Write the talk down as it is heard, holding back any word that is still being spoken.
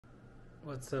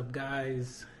What's up,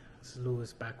 guys? This is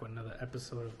Lewis back with another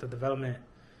episode of The Development,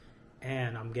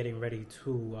 and I'm getting ready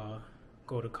to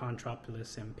go to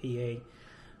Contropolis in PA,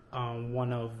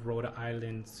 one of Rhode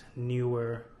Island's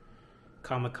newer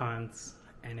ComicCons,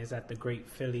 and is at the Great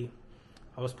Philly.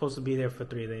 I was supposed to be there for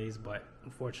 3 days, but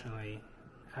unfortunately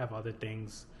I have other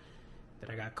things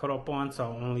that I got caught up on, so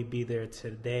I'll only be there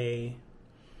today.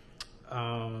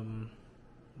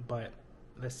 But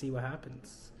let's see what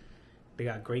happens. They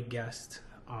got great guests.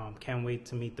 Can't wait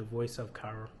to meet the voice of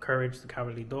Courage the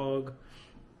Cowardly Dog.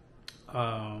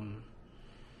 Can't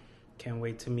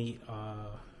wait to meet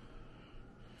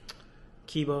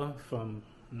Kiba from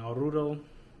Naruto,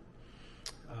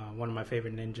 one of my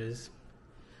favorite ninjas.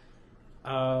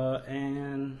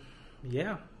 And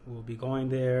yeah, we'll be going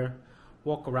there,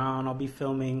 walk around. I'll be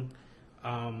filming,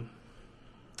 and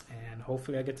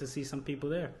hopefully I get to see some people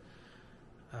there.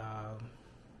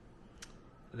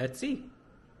 Let's see.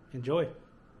 Enjoy.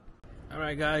 All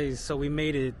right, guys, so we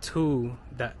made it to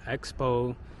the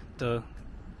expo, what do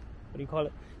you call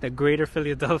it? The Greater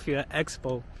Philadelphia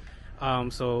Expo.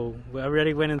 So we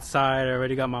already went inside. I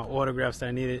already got my autographs that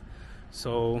I needed.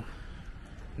 So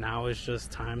now it's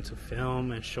just time to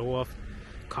film and show off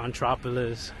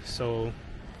Contropolis. So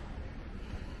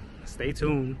stay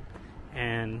tuned,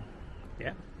 and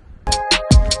yeah.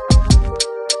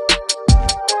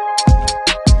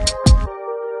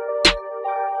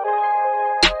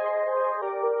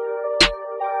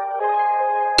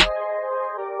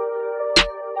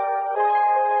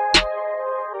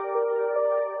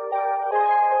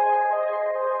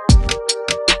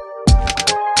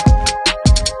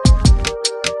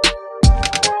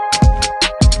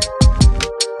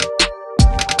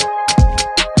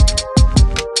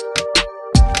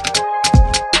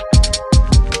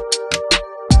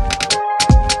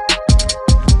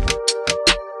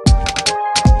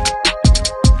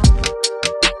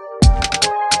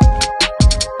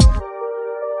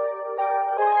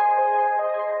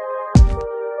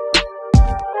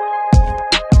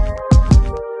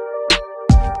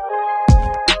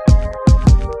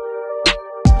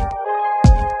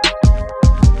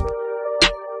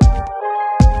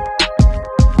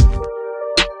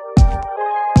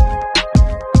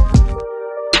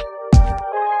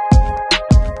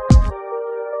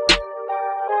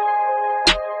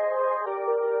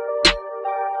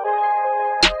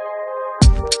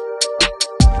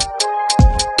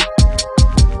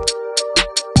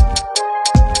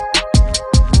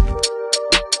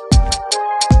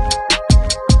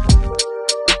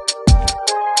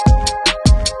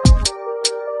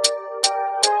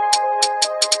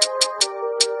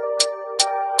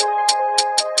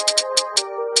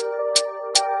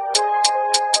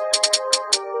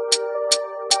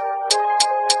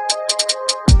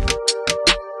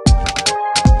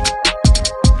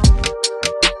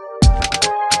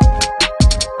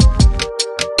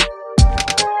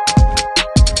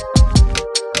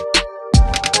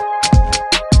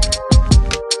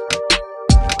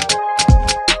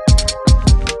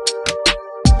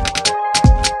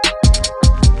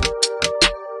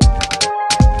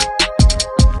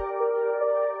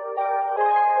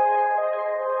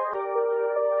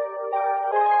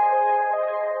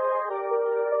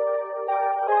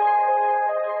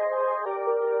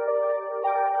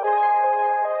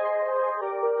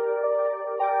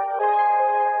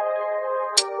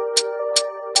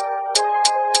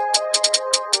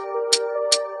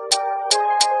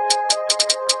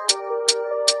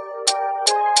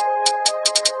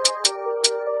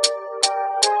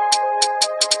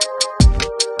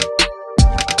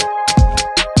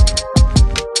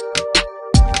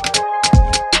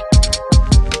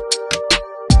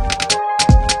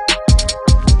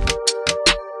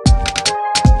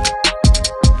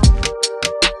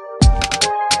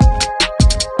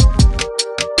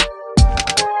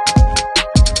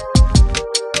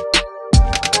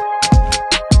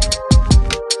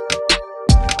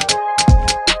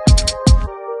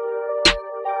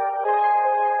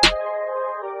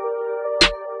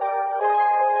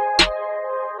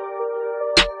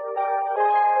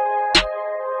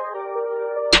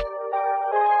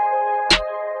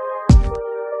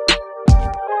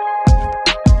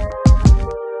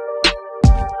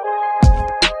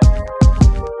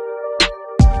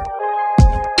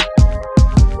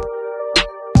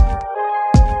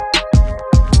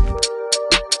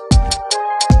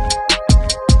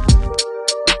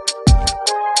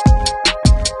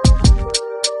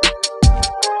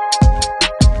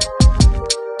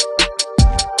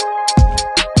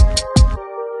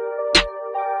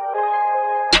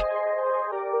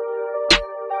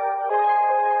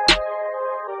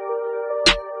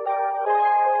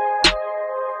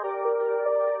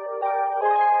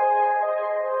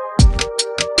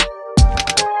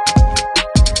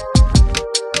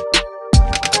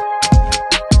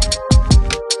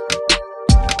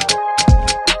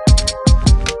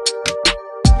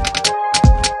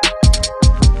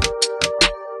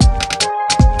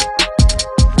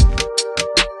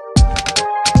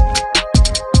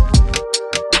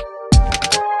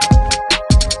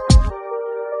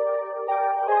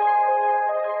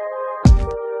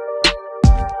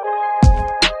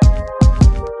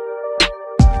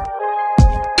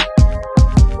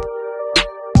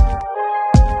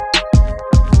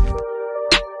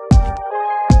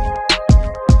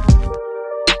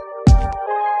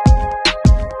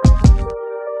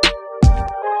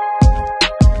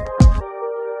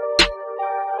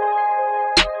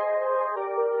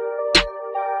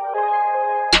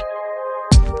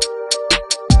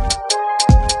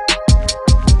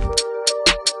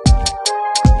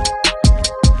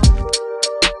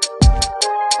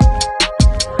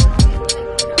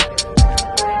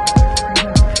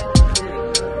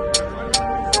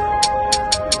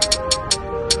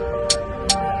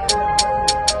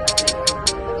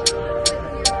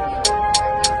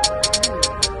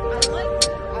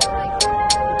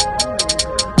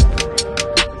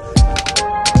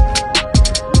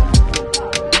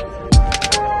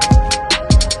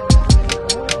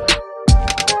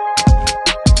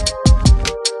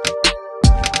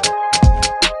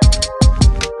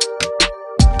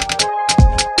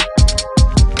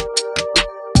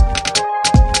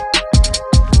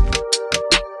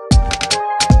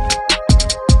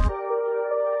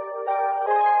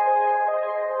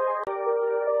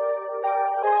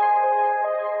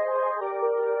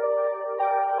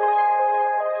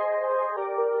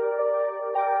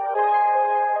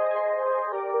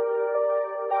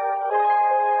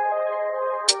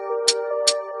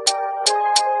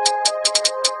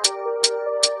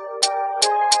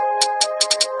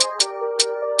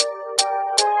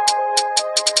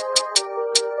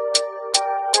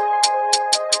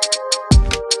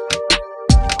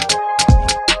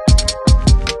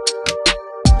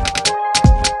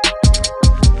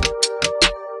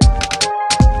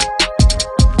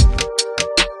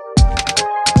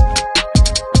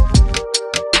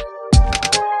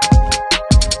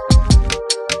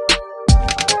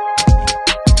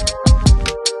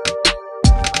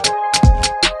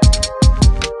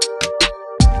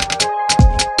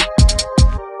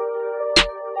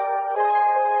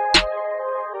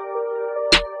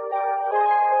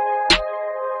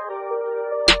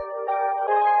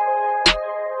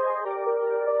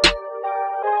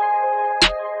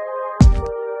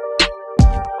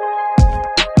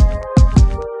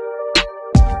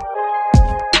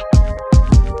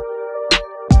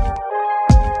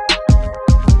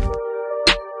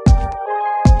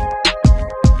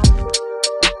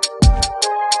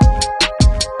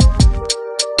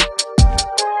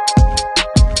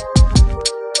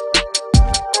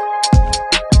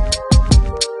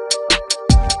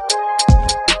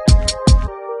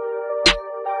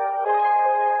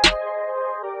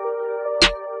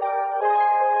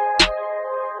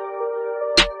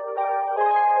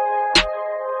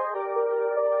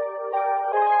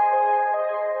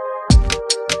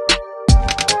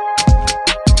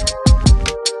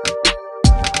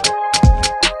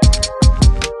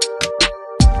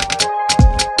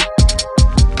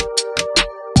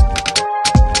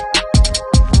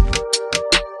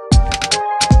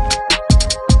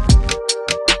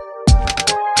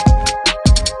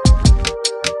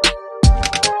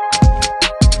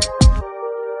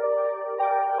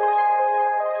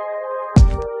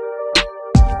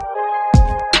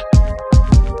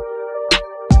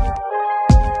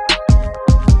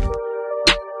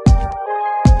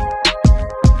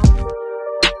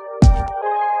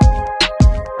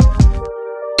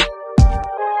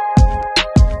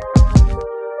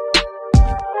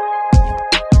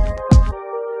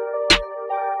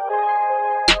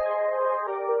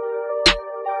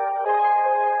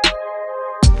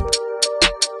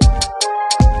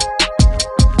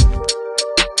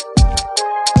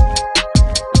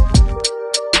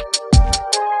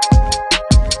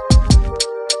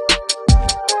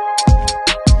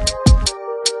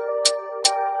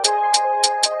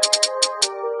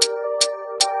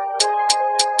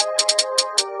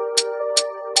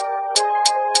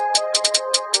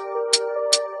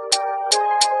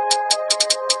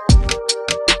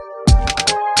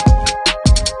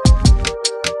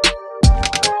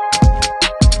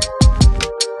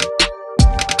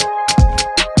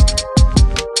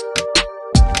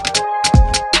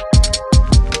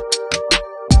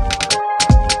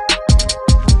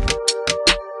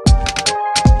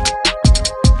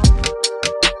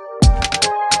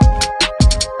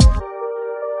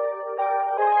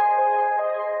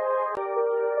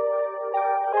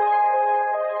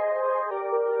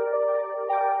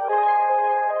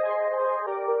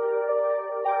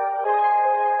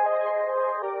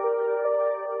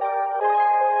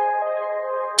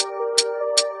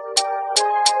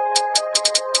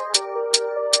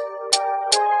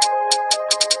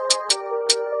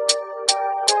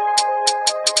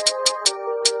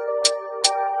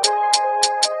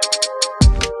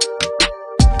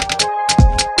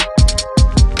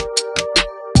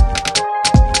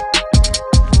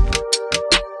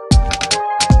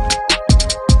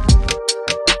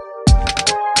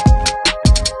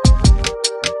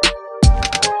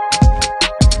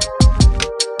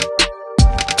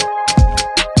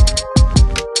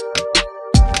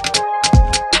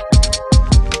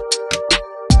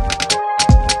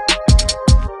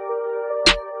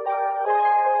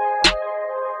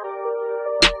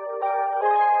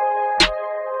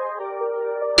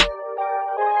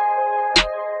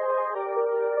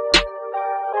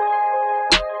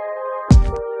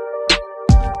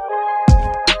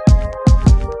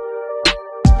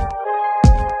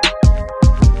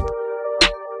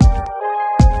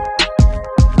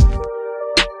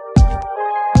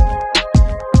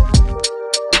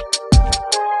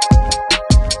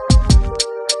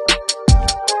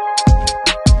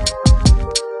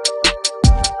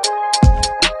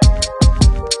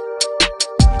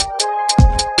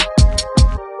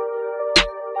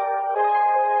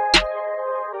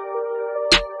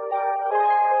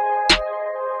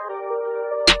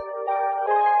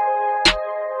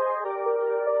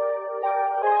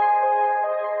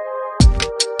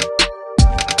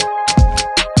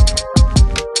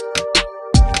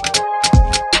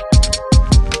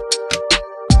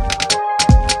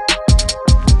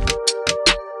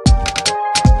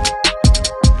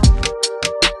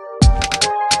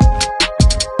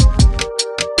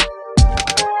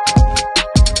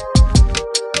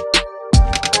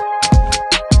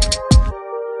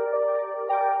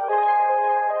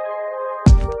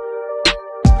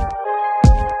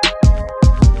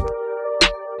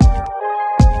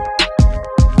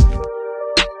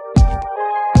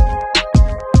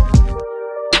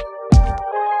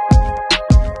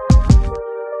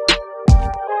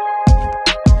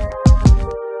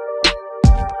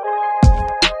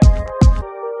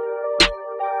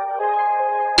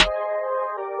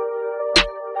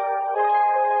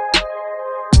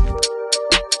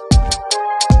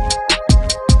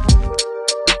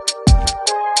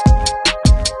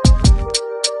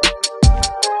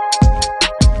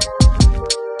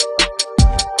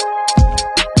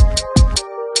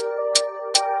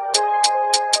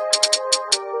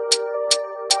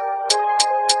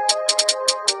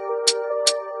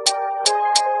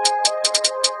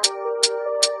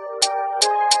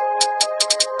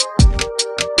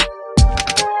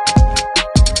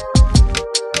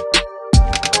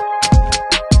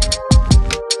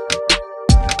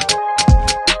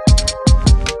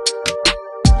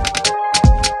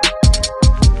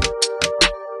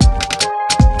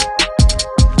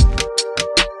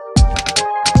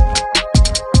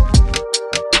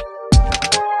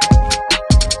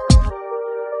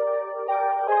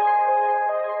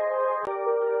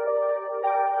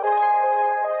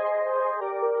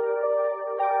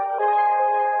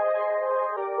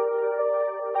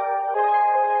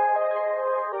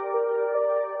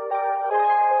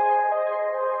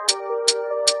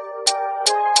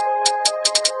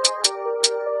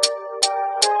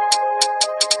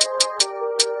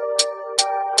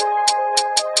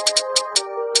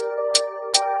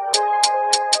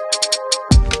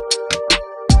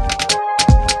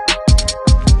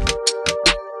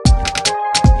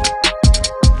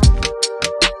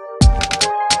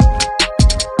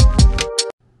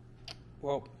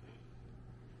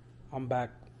 I'm back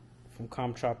from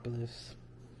Contropolis.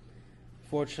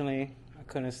 Fortunately, I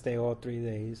couldn't stay all 3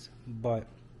 days, but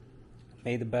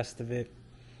made the best of it.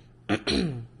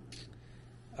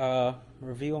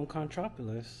 Review on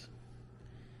Contropolis.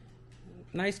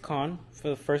 Nice con for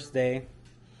the first day.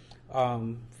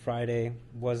 Friday,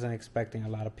 wasn't expecting a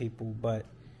lot of people, but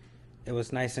it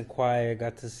was nice and quiet.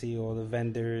 Got to see all the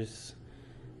vendors,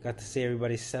 got to see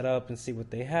everybody set up and see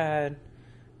what they had.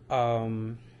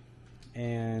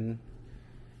 And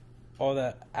all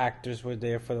the actors were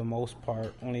there for the most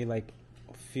part. Only like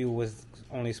a few was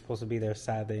only supposed to be there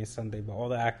Saturday and Sunday, but all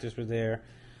the actors were there.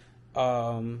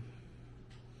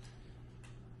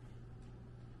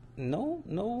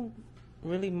 No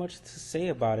really much to say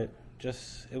about it.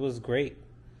 Just, it was great.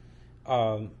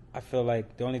 I feel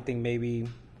like the only thing, maybe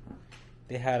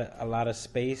they had a lot of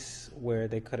space where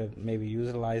they could have maybe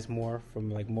utilized more from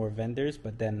like more vendors,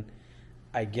 but then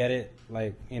I get it,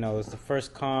 like, you know, it's the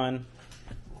first con,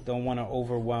 don't want to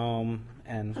overwhelm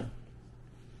and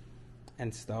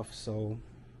stuff, so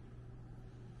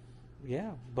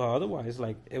yeah. But otherwise,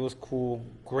 like, it was cool,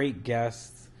 great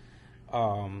guests,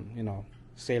 you know,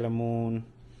 Sailor Moon,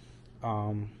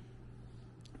 a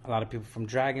lot of people from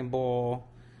Dragon Ball,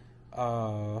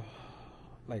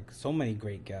 like so many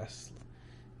great guests.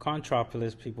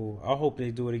 Contropolis people, I hope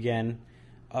they do it again.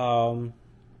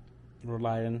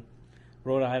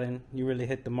 Rhode Island, you really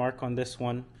hit the mark on this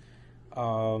one.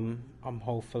 I'm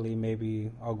hopefully,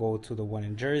 maybe I'll go to the one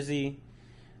in Jersey.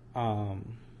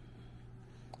 And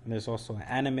there's also an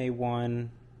anime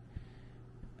one.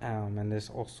 And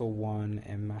there's also one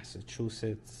in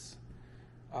Massachusetts.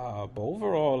 But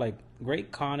overall, like,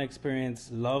 great con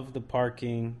experience. Love the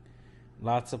parking.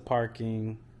 Lots of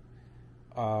parking.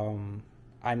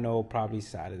 I know probably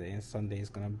Saturday and Sunday is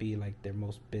gonna be like their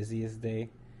most busiest day.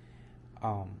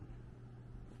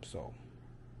 So,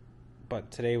 but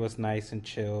today was nice and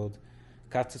chilled.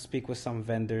 Got to speak with some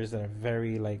vendors that are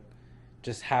very, like,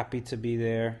 just happy to be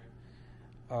there.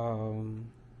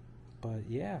 But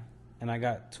yeah, and I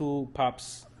got 2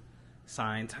 pops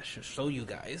signed. I should show you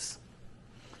guys.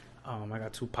 I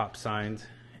got 2 pops signed,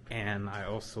 and I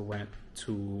also went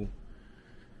to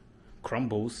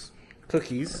Crumbles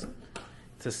Cookies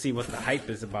to see what the hype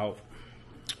is about.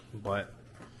 But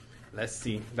let's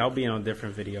see, that'll be on a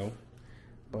different video.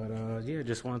 But yeah,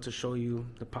 just wanted to show you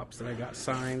the pops that I got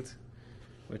signed,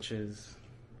 which is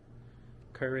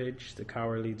Courage, the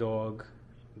Cowardly Dog.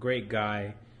 Great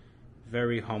guy,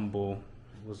 very humble.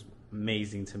 It was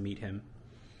amazing to meet him,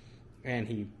 and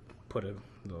he put a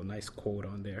little nice quote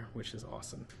on there, which is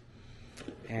awesome.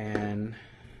 And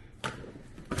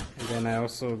then I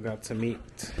also got to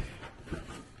meet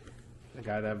the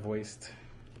guy that voiced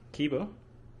Kiba,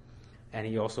 and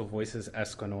he also voices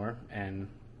Escanor and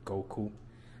Goku,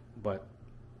 but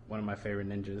one of my favorite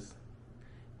ninjas,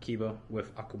 Kiba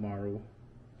with Akumaru.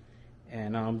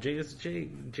 And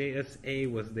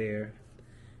JSA was there,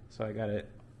 so I got it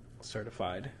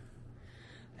certified.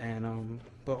 And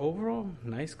but overall,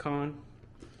 nice con,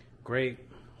 great.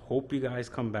 Hope you guys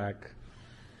come back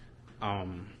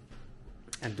and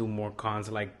do more cons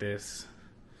like this.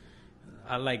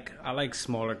 I like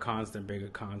smaller cons than bigger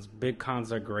cons. Big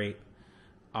cons are great.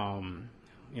 You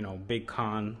know, big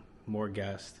con, more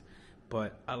guests.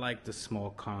 But I like the small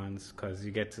cons because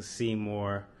you get to see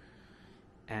more.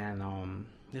 And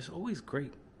there's always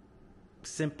great,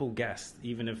 simple guests,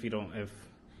 even if you don't,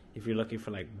 if you're looking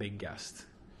for like big guests.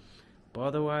 But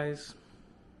otherwise,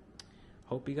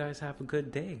 hope you guys have a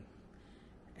good day.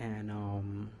 And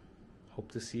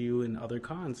hope to see you in other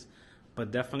cons.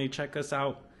 But definitely check us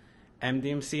out.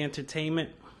 MDMC Entertainment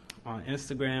on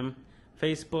Instagram,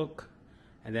 Facebook,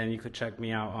 and then you could check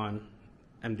me out on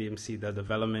MDMC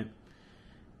TheDevelopment.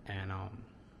 And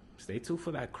stay tuned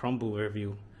for that Crumble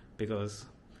review, because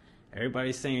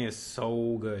everybody's saying it's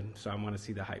so good, so I want to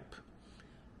see the hype.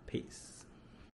 Peace.